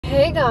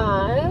Hey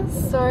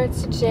guys, so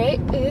today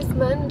is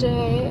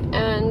Monday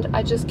and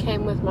I just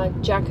came with my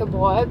Jacker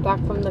boy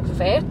back from the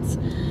vet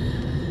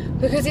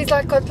because he's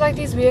like got like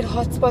these weird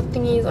hotspot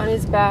thingies on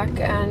his back,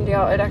 and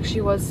yeah,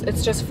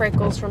 it's just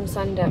freckles from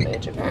sun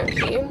damage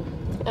apparently.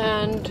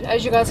 And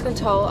as you guys can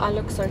tell, I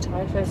look so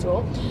tired first of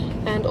all,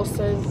 and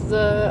also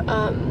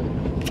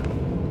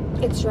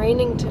it's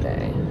raining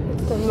today.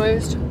 It's the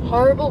most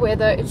horrible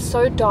weather. It's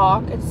so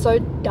dark, it's so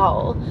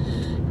dull,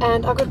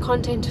 and I've got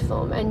content to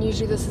film, and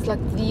usually this is like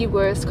the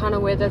worst kind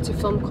of weather to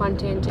film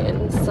content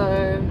in,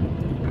 so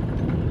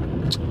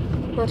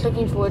not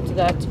looking forward to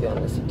that, to be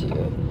honest with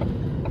you.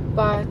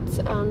 But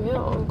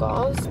yeah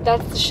guys,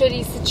 that's the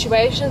shitty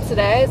situation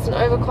today. It's an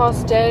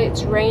overcast day,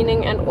 it's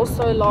raining, and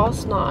also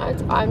last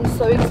night I'm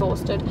so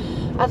exhausted.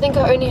 I think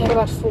I only had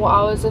about 4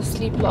 hours of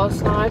sleep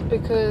last night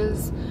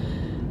because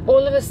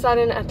all of a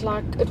sudden at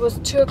like, it was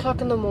 2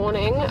 o'clock in the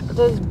morning,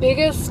 the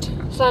biggest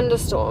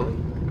thunderstorm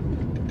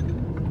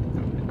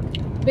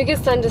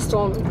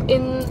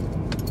in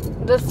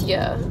this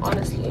year,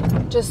 honestly,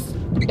 just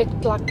it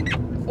like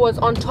was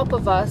on top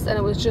of us, and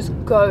it was just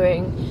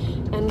going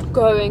and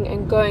going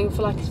and going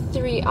for like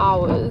 3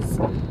 hours,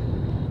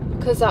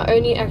 because I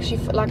only actually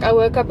like I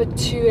woke up at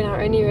 2 and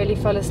I only really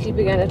fell asleep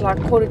again at like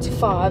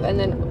 4:45, and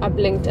then I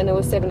blinked and it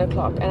was 7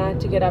 o'clock, and I had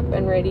to get up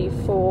and ready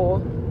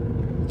for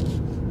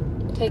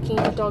taking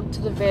the dog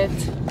to the vet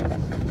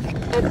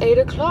at 8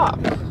 o'clock.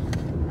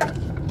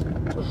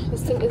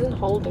 This thing isn't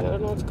holding, I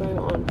don't know what's going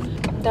on.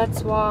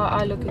 That's why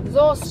I look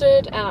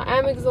exhausted, and I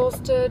am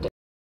exhausted.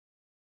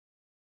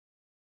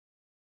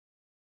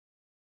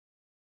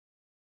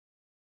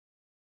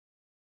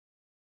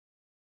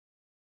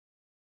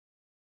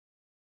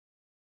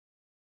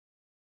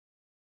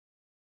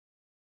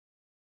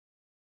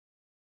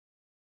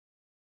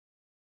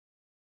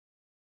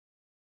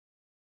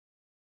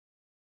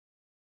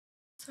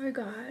 So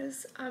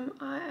guys,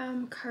 I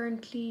am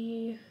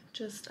currently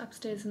just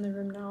upstairs in the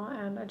room now,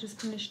 and I just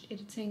finished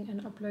editing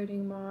and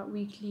uploading my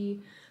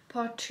weekly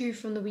part 2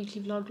 from the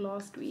weekly vlog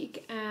last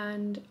week.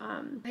 And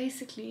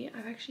basically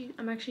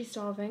I'm actually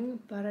starving,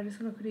 but I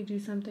just want to quickly do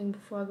something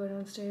before I go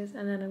downstairs,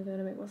 and then I'm going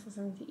to make myself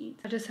something to eat.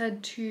 I just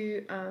had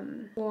 2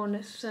 corn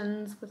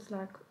thins with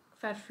like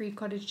fat-free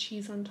cottage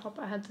cheese on top.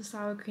 I had the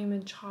sour cream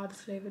and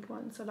chives flavored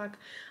one, so like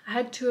I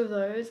had 2 of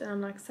those, and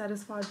I'm like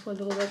satisfied for a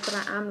little bit, but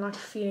I am like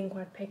feeling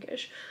quite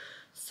peckish.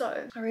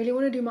 So I really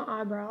want to do my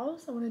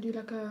eyebrows. I want to do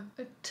like a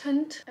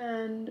tint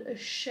and a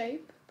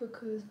shape,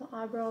 because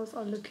my eyebrows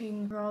are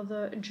looking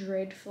rather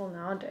dreadful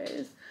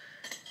nowadays.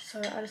 So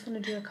I just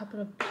want to do a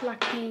couple of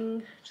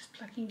plucking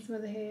some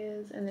of the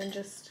hairs, and then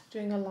just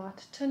doing a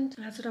light tint.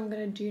 And that's what I'm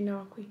going to do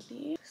now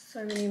quickly.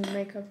 So many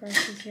makeup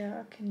brushes here,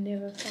 I can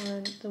never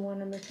find the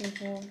one I'm looking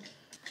for.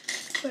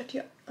 But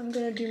yeah, I'm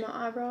going to do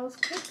my eyebrows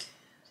quick.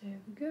 There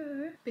we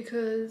go.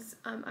 Because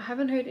I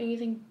haven't heard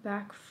anything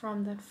back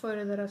from that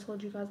photo that I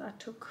told you guys I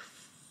took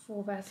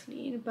for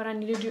Vaseline, but I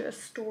need to do a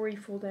story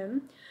for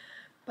them.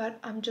 But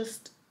I'm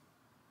just...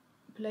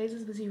 Blaze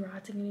is busy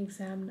writing an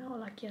exam now.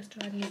 Like, he has to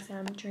write an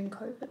exam during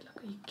COVID.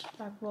 Like, are you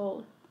like,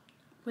 well,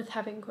 with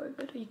having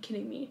COVID, are you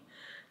kidding me?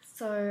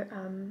 So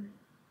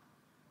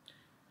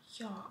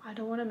yeah, I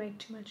don't want to make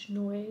too much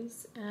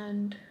noise,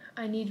 and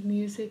I need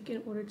music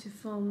in order to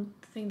film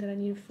the thing that I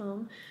need to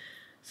film,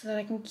 so that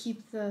I can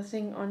keep the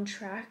thing on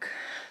track.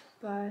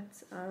 But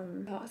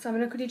yeah, so I'm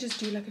gonna quickly just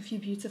do like a few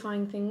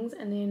beautifying things,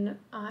 and then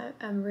I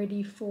am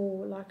ready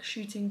for like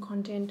shooting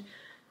content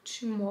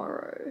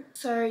tomorrow.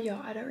 So yeah,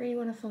 I don't really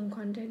want to film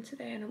content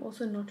today, and I'm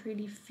also not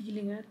really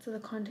feeling it, so the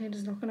content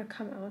is not going to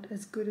come out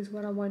as good as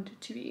what I want it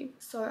to be.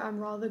 So I'm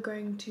rather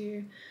going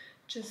to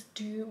just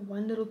do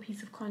one little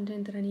piece of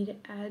content that I need to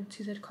add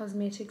to that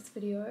cosmetics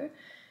video,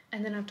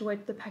 and then I have to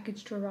wait for the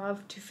package to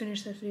arrive to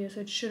finish that video.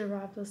 So it should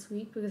arrive this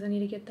week, because I need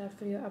to get that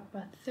video up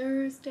by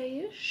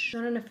Thursday-ish.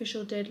 Not an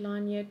official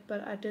deadline yet,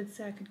 but I did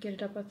say I could get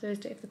it up by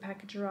Thursday if the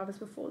package arrives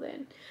before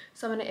then.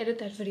 So I'm going to edit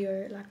that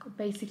video like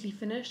basically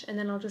finished, and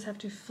then I'll just have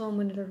to film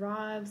when it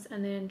arrives,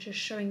 and then just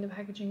showing the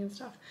packaging and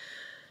stuff.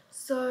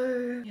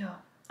 So yeah,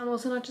 I'm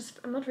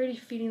not really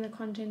feeling the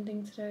content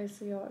thing today,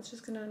 so yeah, it's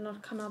just gonna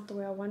not come out the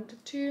way I want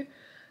it to.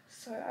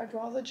 So I'd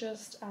rather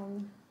just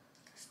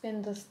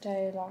spend this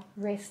day like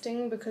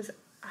resting, because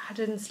I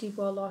didn't sleep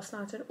well last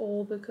night at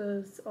all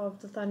because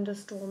of the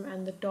thunderstorm,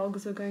 and the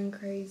dogs were going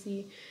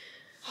crazy.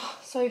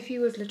 Sophie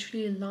was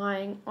literally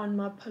lying on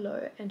my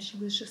pillow, and she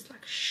was just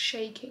like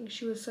shaking.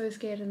 She was so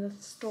scared, and the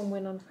storm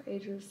went on for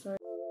ages. So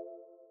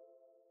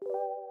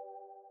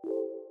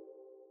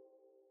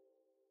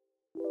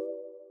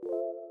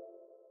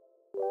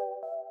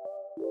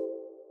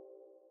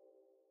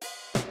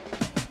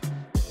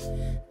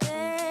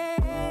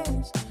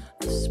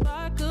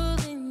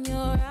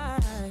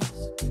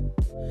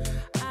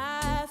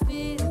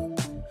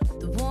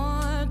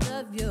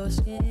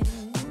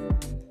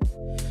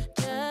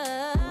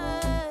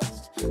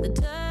the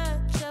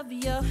touch of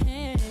your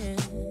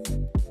hand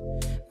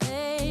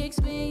makes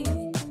me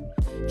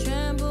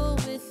tremble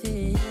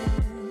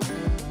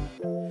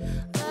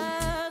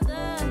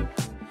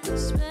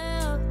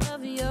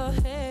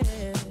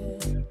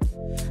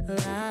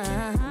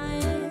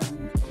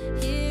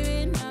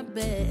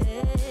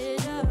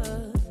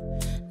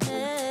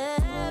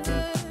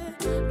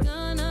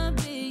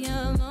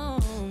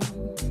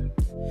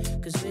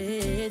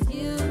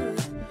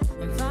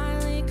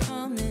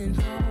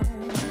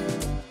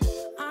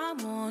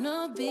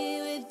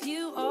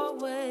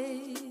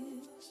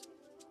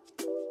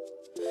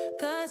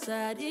 'cause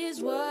that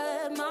is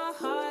what my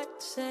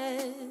heart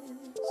says.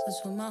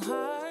 That's what my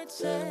heart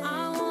says.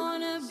 I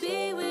wanna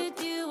be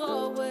with you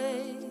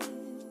always.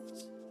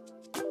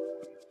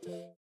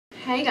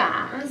 Hey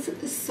guys,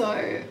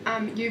 so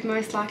you've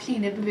most likely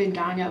never been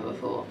down here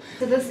before.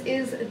 So this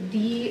is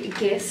the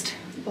guest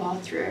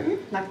bathroom,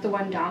 like the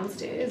one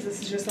downstairs.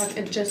 This is just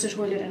like just a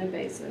toilet and a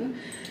basin.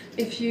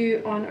 If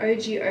you on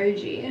OG,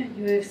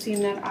 you would have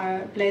seen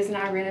that Blaze and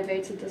I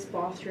renovated this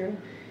bathroom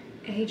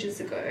ages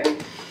ago.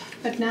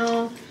 But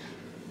now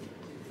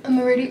I'm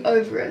already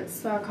over it,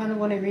 so I kind of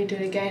want to redo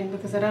it again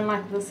because I don't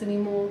like this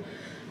anymore.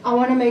 I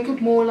want to make it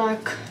more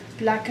like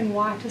black and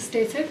white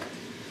aesthetic.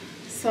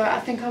 So I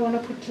think I want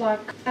to put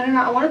like, I don't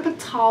know, I want to put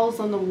towels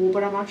on the wall,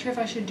 but I'm not sure if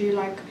I should do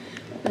like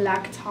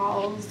black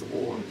towels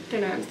or, I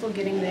don't know, I'm still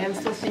getting there, I'm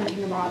still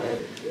thinking about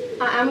it.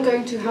 I am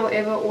going to,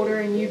 however, order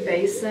a new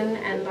basin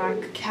and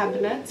like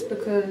cabinets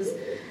because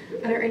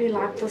I don't really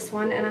like this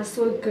one, and I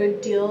saw a good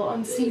deal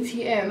on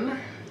CTM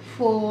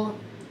for,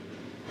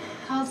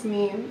 how's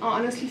me, I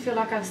honestly feel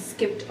like I've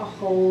skipped a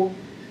whole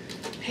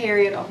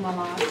period of my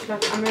life.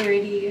 Like I'm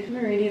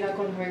already like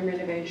on home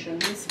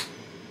renovations.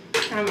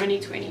 I'm only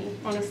 20,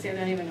 honestly I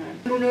don't even know.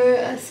 I don't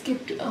know, I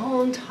skipped a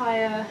whole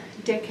entire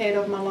decade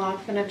of my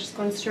life and I've just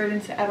gone straight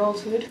into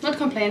adulthood. Not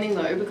complaining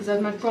though, because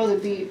I'd much rather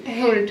be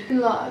ahead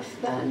in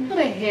life than, not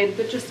ahead,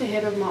 but just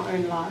ahead of my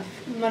own life.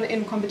 I'm not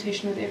in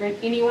competition with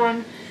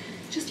anyone,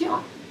 just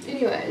yeah.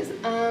 Anyways,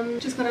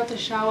 just got out the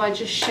shower, I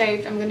just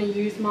shaved. I'm gonna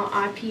use my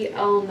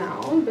IPL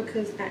now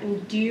because I am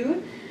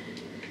due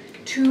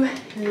to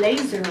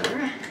laser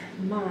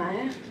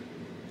my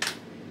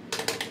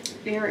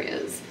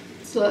areas.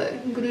 So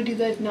I'm gonna do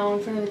that now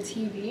in front of the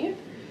TV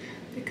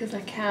because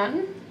I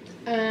can,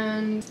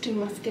 and do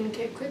my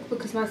skincare quick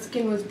because my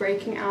skin was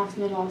breaking out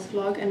in the last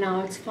vlog and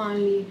now it's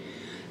finally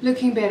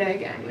looking better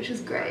again, which is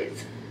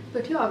great.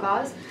 But yeah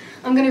guys,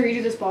 I'm gonna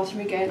redo this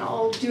bathroom again.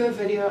 I'll do a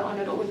video on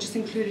it or just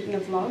include it in a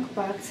vlog,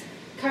 but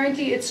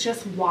currently it's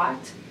just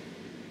white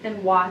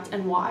and white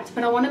and white.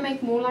 But I want to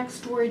make more like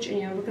storage in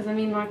here because I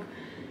mean, like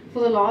for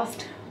the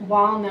last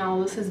while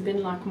now this has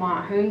been like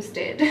my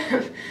homestead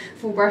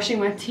for brushing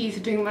my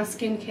teeth, doing my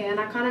skincare, and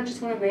I kind of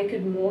just want to make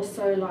it more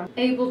so like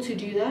able to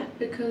do that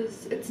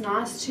because it's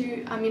nice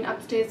to, I mean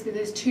upstairs where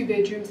there's 2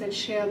 bedrooms that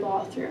share a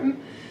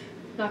bathroom,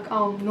 like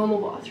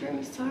normal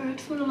bathrooms, so I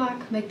just want to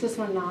like make this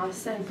one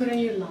nice and put a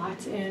new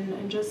light in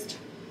and just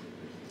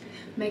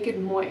make it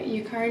more.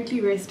 You're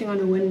currently resting on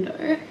a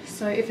window,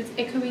 so if it's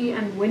echoey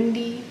and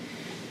windy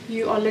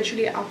you are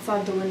literally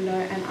outside the window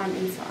and I'm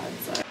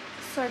inside.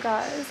 So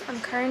guys, I'm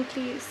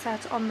currently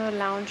sat on the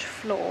lounge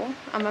floor.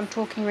 I'm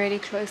talking really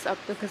close up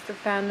because the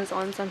fan is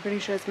on, so I'm pretty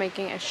sure it's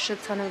making a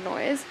shit ton of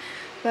noise.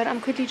 But I'm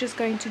quickly just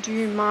going to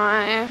do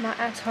my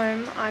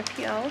at-home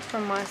IPL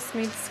from my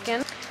Smooth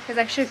Skin. There's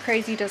actually a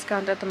crazy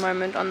discount at the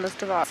moment on this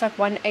device. It's like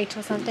 1.8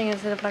 or something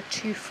instead of like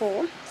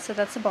 2.4, so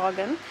that's a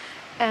bargain.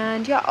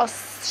 And yeah, I'll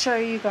show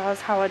you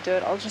guys how I do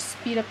it. I'll just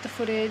speed up the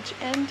footage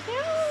and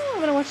yeah, I'm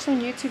gonna watch some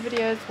YouTube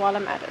videos while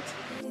I'm at it.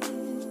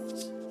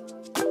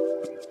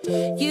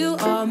 You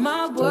are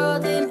my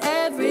world in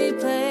every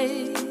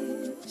place.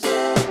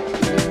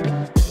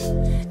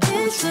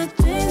 It's the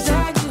things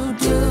that you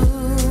do.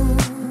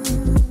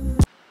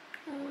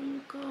 Oh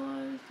you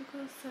guys, look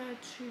how sad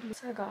she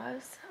looks. So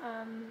guys,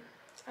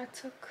 I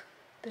took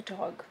the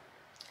dog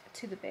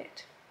to the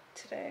vet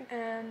today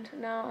and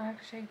now I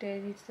have to take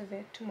Daisy to the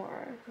vet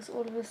tomorrow because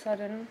all of a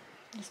sudden,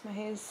 just my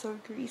hair is so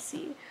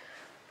greasy,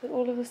 but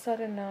all of a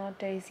sudden now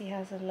Daisy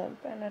has a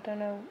limp and I don't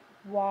know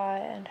why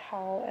and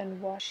how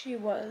and what. She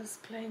was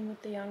playing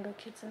with the younger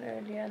kitten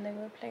earlier and they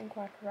were playing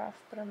quite rough,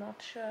 but I'm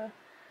not sure,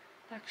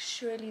 like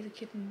surely the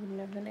kitten wouldn't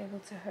have been able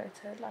to hurt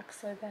her like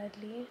so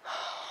badly.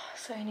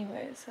 So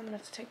anyways, I'm gonna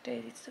have to take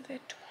Daisy to the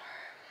vet tomorrow.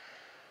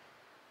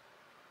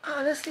 I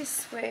honestly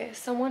swear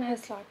someone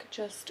has like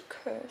just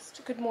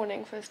cursed. Good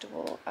morning first of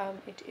all.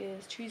 It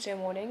is Tuesday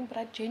morning, but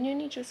I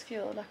genuinely just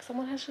feel like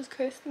someone has just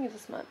cursed me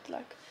this month.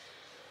 Like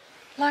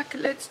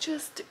let's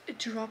just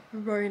drop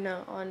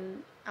Rona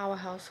on our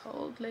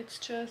household. Let's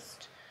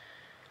just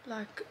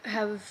like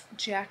have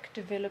Jack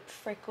develop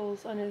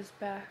freckles on his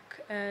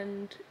back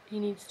and he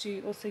needs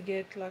to also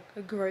get like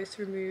a growth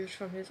removed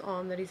from his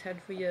arm that he's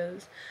had for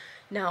years.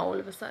 Now all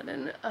of a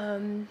sudden,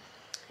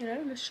 you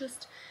know, let's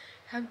just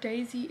have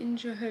Daisy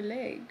injure her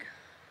leg.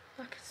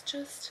 Like it's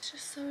just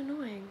so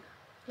annoying.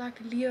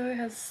 Like Leo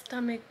has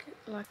stomach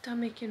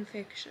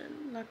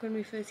infection. Like when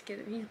we first get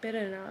him, he's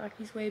better now. Like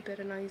he's way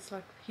better now. He's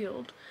like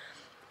healed.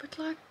 But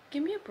like,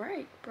 give me a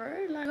break,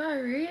 bro. Like I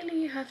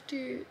really have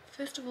to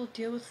first of all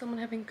deal with someone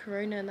having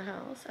corona in the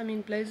house. I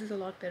mean, Blaze is a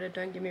lot better,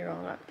 don't get me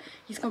wrong. Like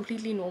he's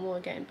completely normal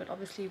again, but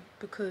obviously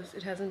because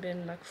it hasn't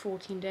been like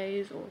 14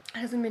 days or it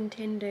hasn't been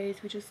 10 days,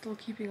 we're just still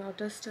keeping our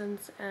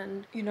distance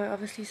and, you know,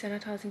 obviously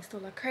sanitizing still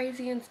like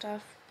crazy and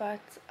stuff.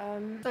 But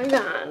so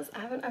guys, I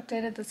haven't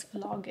updated this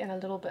vlog in a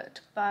little bit,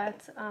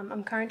 but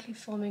I'm currently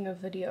filming a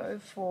video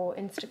for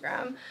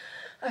Instagram.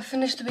 I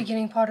finished the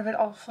beginning part of it.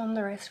 I'll film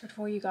the rest of it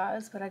for you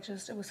guys, but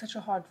it was such a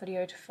hard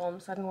video to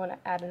film, so I didn't want to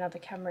add another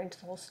camera into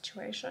the whole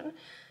situation.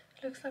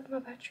 looks like my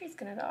battery's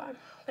gonna die.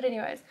 But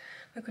anyways,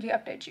 I'll quickly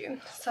update you.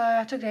 So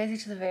I took Daisy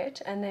to the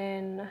vet, and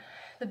then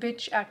the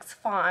bitch acts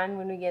fine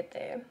when we get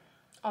there,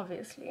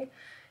 obviously.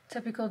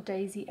 Typical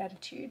Daisy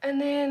attitude.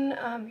 And then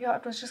yeah,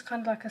 it was just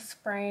kind of like a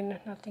sprain,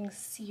 nothing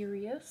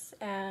serious.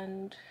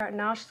 And right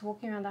now she's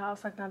walking around the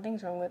house like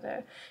nothing's wrong with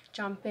her,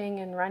 jumping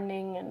and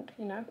running, and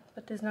you know,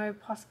 but there's no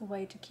possible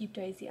way to keep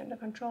Daisy under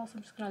control, so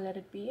I'm just gonna let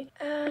it be.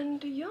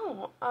 And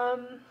yeah, I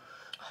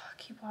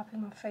keep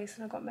wiping my face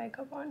and I've got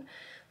makeup on.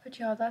 But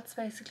yeah, that's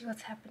basically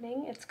what's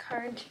happening. It's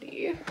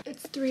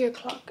 3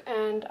 o'clock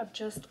and I've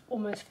just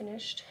almost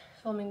finished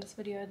filming this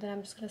video. Then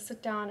I'm just gonna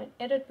sit down and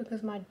edit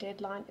because my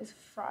deadline is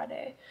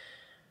Friday.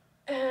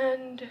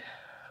 And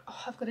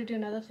I've got to do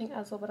another thing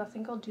as well, but I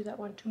think I'll do that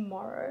one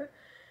tomorrow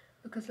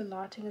because the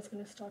lighting is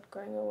going to start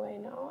going away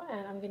now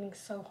and I'm getting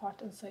so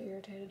hot and so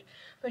irritated.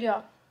 But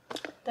yeah,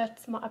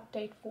 that's my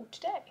update for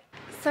today.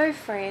 So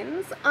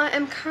friends, I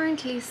am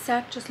currently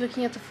sat just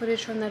looking at the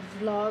footage from that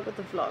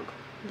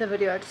the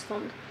video I just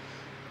filmed,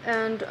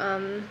 and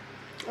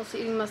also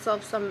eating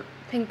myself some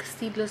pink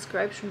seedless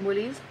grapes from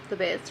Woolies, the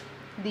best.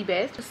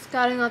 Just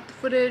scouting out the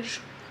footage,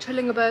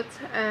 chilling a bit,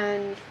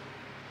 and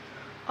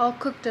I'll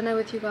cook dinner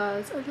with you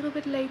guys a little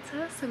bit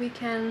later so we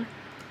can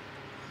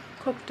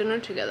cook dinner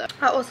together.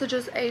 I also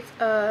just ate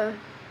a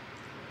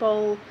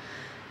bowl,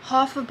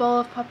 half a bowl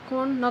of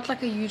popcorn, not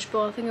like a huge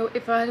bowl. I think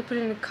if I had to put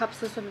it in cups,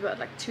 this would be about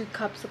like 2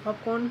 cups of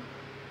popcorn.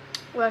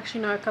 Well,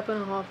 actually no, 1.5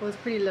 cups. It was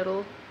pretty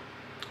little.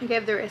 I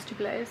gave the rest to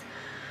Blaze.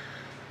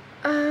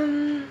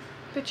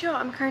 But yeah,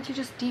 I'm currently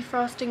just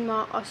defrosting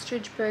my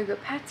ostrich burger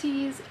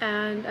patties,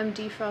 and I'm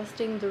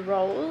defrosting the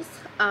rolls.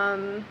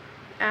 And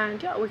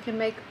yeah, we can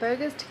make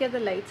burgers together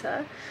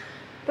later.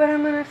 But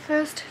I'm gonna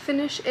first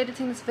finish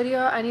editing this video.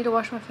 I need to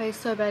wash my face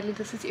so badly.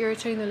 This is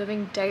irritating the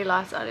living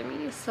daylights out of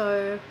me.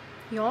 So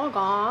yeah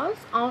guys,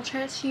 I'll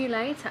chat to you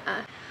later.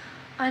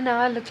 I know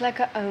I look like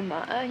a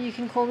Oma. You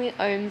can call me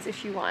Ohms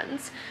if you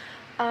want.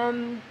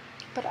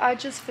 But I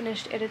just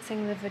finished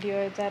editing the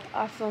video that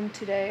I filmed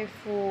today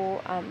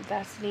for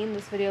Vaseline.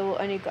 This video will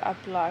only go up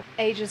like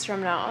ages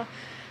from now.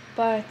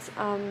 But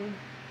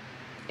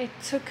it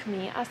took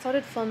me, I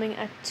started filming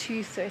at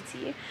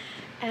 2:30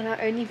 and I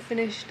only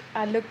finished,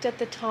 I looked at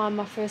the time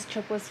my first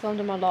clip was filmed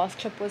and my last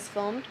clip was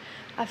filmed.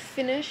 I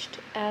finished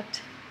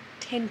at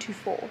 10 to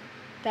 4.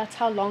 That's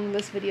how long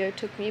this video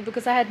took me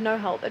because I had no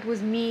help. It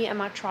was me and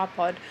my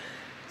tripod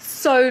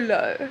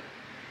solo.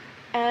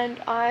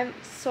 And I'm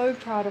so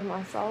proud of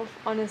myself,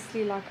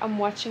 honestly. Like, I'm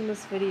watching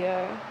this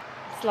video,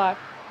 it's like,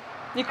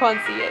 you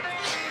can't see it.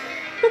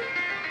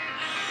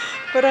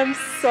 But I'm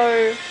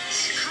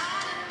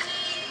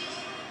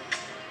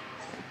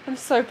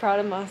so proud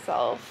of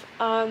myself.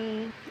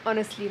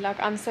 Honestly, like,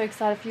 I'm so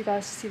excited for you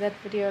guys to see that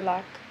video.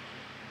 Like,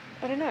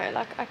 I don't know,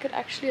 like, I could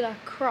actually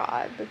like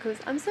cry because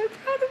I'm so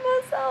proud of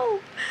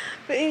myself.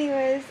 But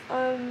anyways,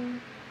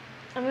 I'm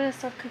gonna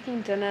start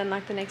cooking dinner in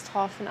like the next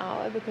half an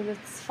hour because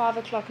it's 5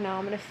 o'clock now.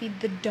 I'm gonna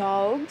feed the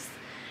dogs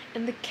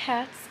and the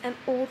cats and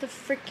all the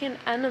freaking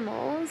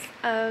animals.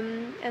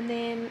 And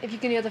then if you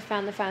can hear the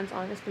fan's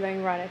on, it's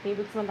blowing right at me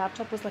because my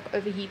laptop was like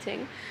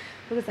overheating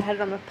because I had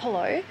it on my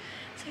pillow.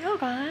 So yeah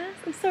guys,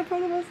 I'm so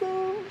proud of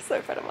myself. I'm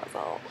so proud of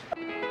myself.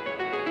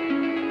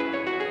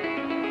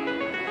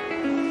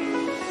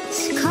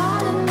 She's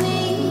calling me.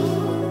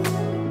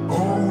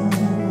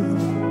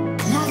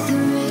 Like the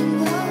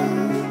rainbow.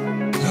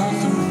 Like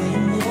the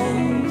rainbow.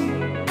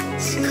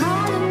 She's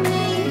calling me.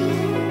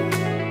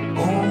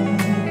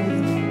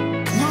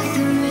 Like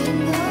the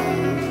rainbow.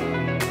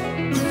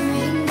 The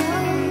rainbow.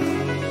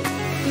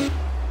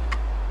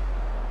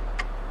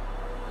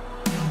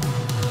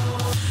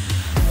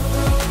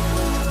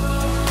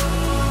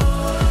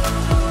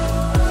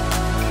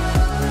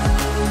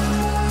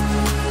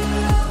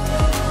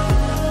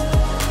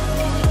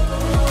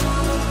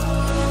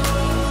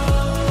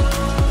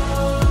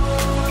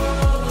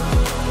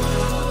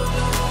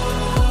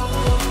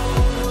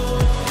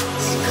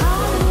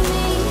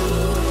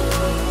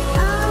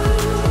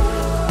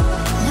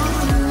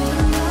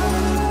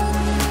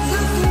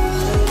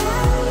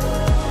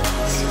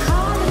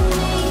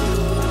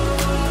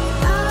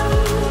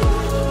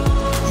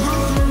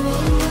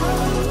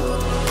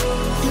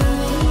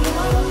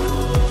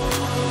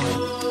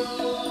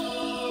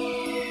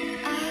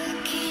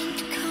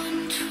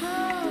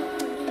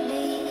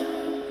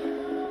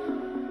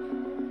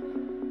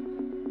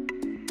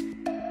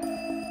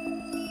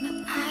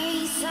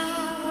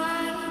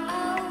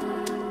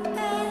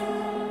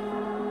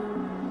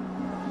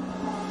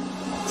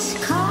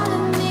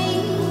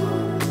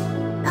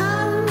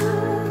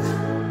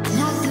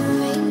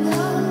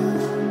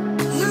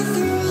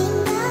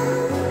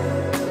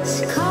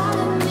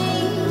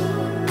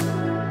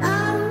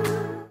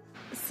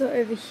 So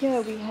over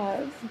here we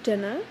have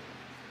dinner,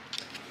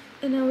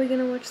 and now we're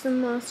gonna watch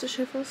some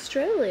MasterChef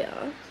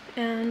Australia.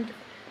 And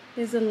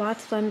there's a light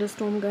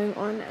thunderstorm going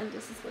on, and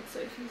this is what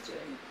Sophie's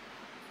doing.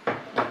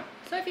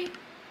 Sophie,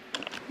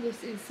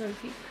 this is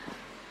Sophie.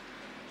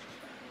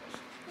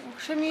 Oh,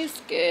 show me you're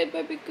scared,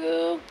 baby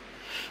girl.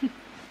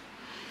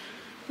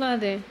 Lie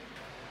there,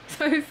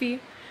 Sophie.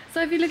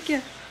 Sophie, look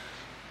here.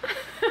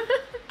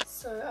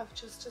 So I've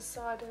just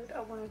decided I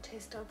want to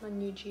test out my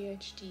new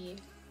GHD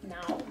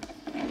now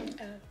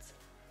at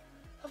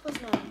 9:30,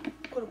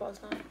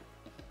 9:15,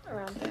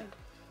 around there.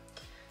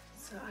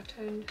 So I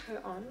turned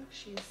her on.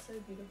 She is so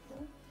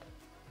beautiful.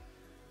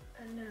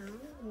 And now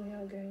we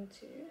are going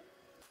to,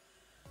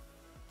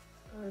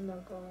 oh my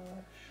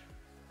gosh,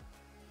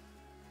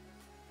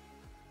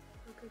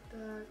 look at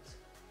that.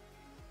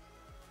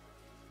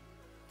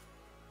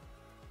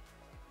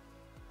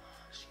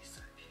 Oh, she's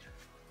so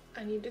beautiful.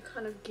 I need to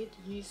kind of get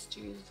used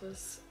to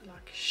this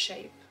like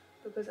shape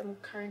because I'm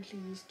currently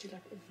used to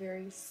like a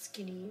very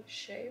skinny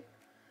shape.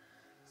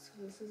 So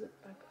this is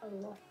like a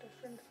lot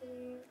different for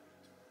me.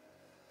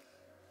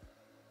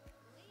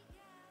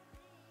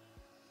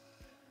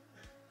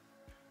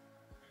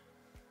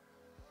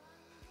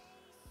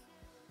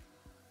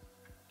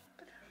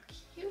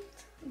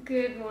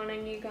 Good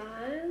morning, you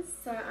guys.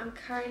 So I'm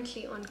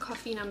currently on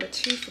coffee number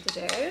 2 for the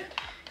day.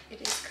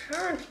 It is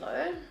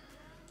currently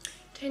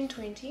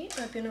 10:20.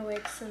 I've been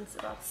awake since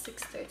about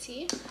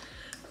 6:30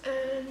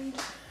 and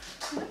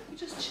I'm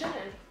just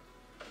chilling.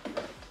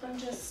 I'm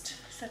just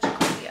such a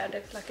coffee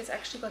addict. Like, it's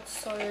actually got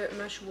so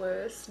much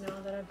worse now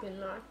that I've been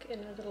like in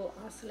a little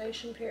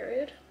isolation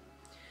period.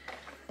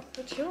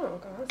 But yeah,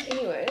 guys,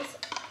 anyways,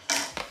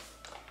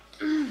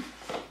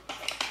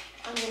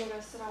 I'm gonna go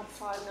sit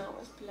outside now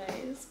with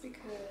Blaze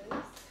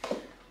because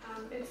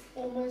it's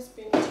almost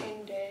been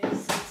 10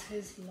 days since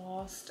his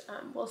last,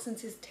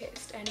 since his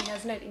test, and he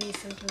hasn't had any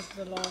symptoms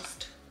for the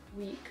last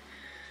week.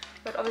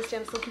 But obviously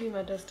I'm still keeping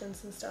my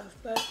distance and stuff,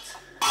 but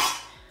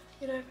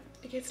you know,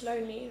 it gets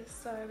lonely,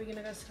 so we're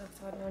gonna go sit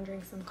outside now and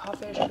drink some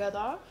coffee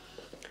together.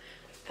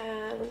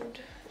 And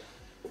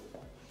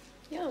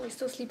yeah, we're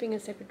still sleeping in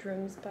separate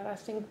rooms, but I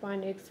think by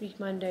next week,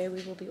 Monday,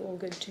 we will be all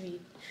good to be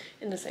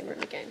in the same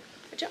room again.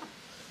 But yeah.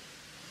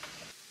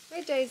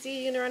 Hey Daisy,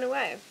 you're gonna run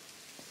away.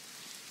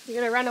 You're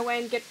gonna run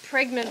away and get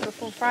pregnant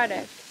before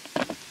Friday.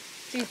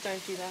 Please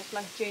don't do that,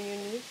 like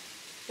genuinely,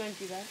 don't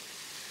do that.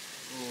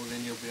 Oh,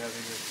 then you'll be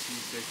having a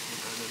C-section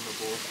and an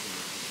abortion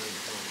at the same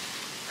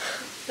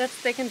time.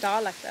 They can die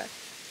like that.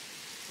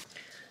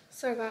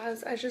 So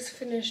guys, I just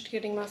finished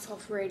getting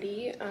myself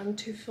ready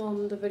to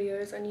film the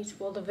videos I need to,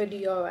 well, the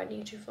video I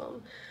need to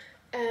film.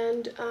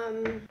 And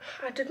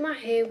I did my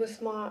hair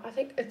with my, I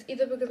think it's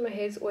either because my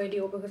hair is oily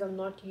or because I'm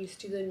not used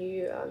to the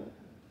new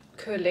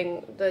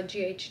curling, the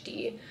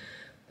GHD.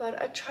 But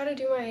I tried to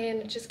do my hair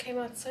and it just came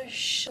out so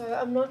so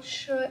I'm not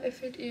sure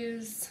if it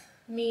is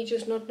me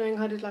just not knowing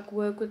how to like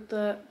work with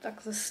the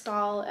like the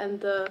style and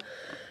the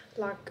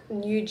like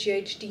new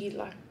GHD,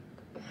 like,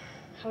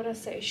 how would I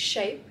say,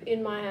 shape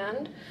in my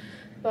hand.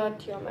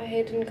 But yeah, my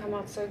hair didn't come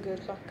out so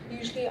good. Like,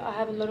 usually I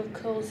have a lot of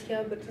curls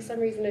here, but for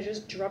some reason it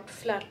just dropped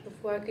flat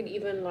before I could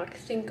even like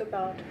think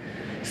about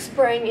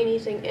spraying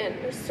anything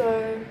in.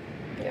 So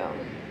yeah,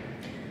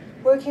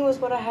 working with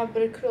what I have,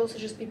 but it could also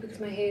just be because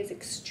my hair is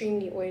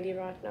extremely oily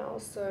right now,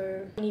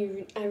 so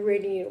I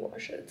really need to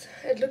wash it.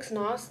 It looks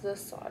nice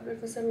this side, but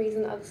for some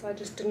reason the other side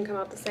just didn't come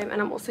out the same.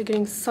 And I'm also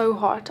getting so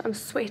hot. I'm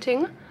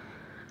sweating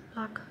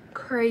like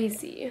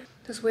crazy.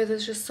 This weather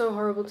is just so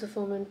horrible to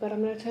film in, but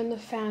I'm going to turn the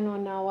fan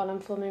on now while I'm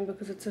filming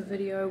because it's a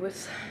video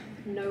with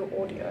no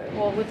audio.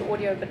 Well, with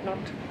audio, but not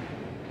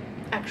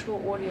actual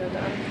audio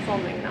that I'm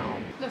filming now.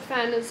 The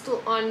fan is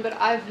still on, but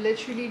I've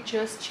literally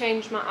just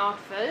changed my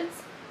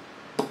outfits.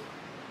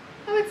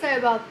 I would say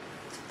about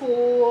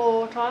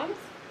 4 times.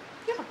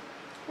 Yeah,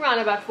 around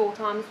about 4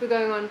 times. We're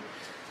going on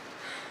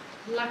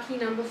lucky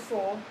number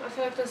 4. I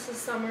feel like this is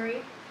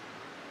summery.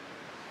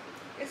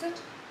 Is it?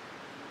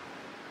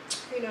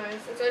 Who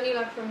knows? It's only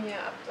like from here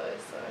up though,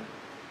 so.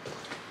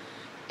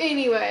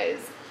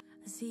 Anyways.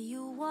 I see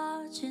you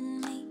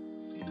watching me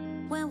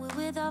when we're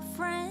with our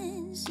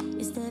friends.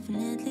 It's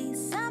definitely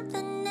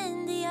something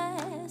in the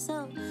air.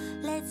 So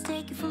let's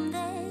take it from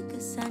there,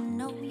 'cause I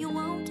know you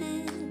want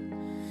it.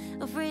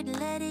 Afraid to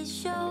let it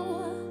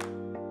show,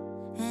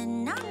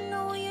 and I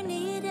know you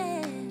need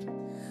it.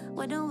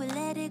 Why don't we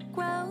let it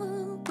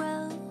grow,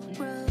 grow,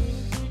 grow?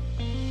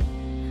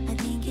 I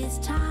think it's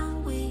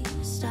time we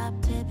stop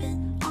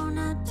tipping on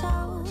our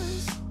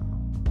toes.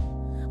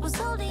 What's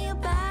holding you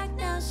back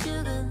now,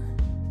 sugar?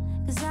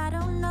 'Cause I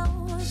don't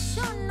know, I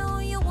sure know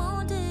you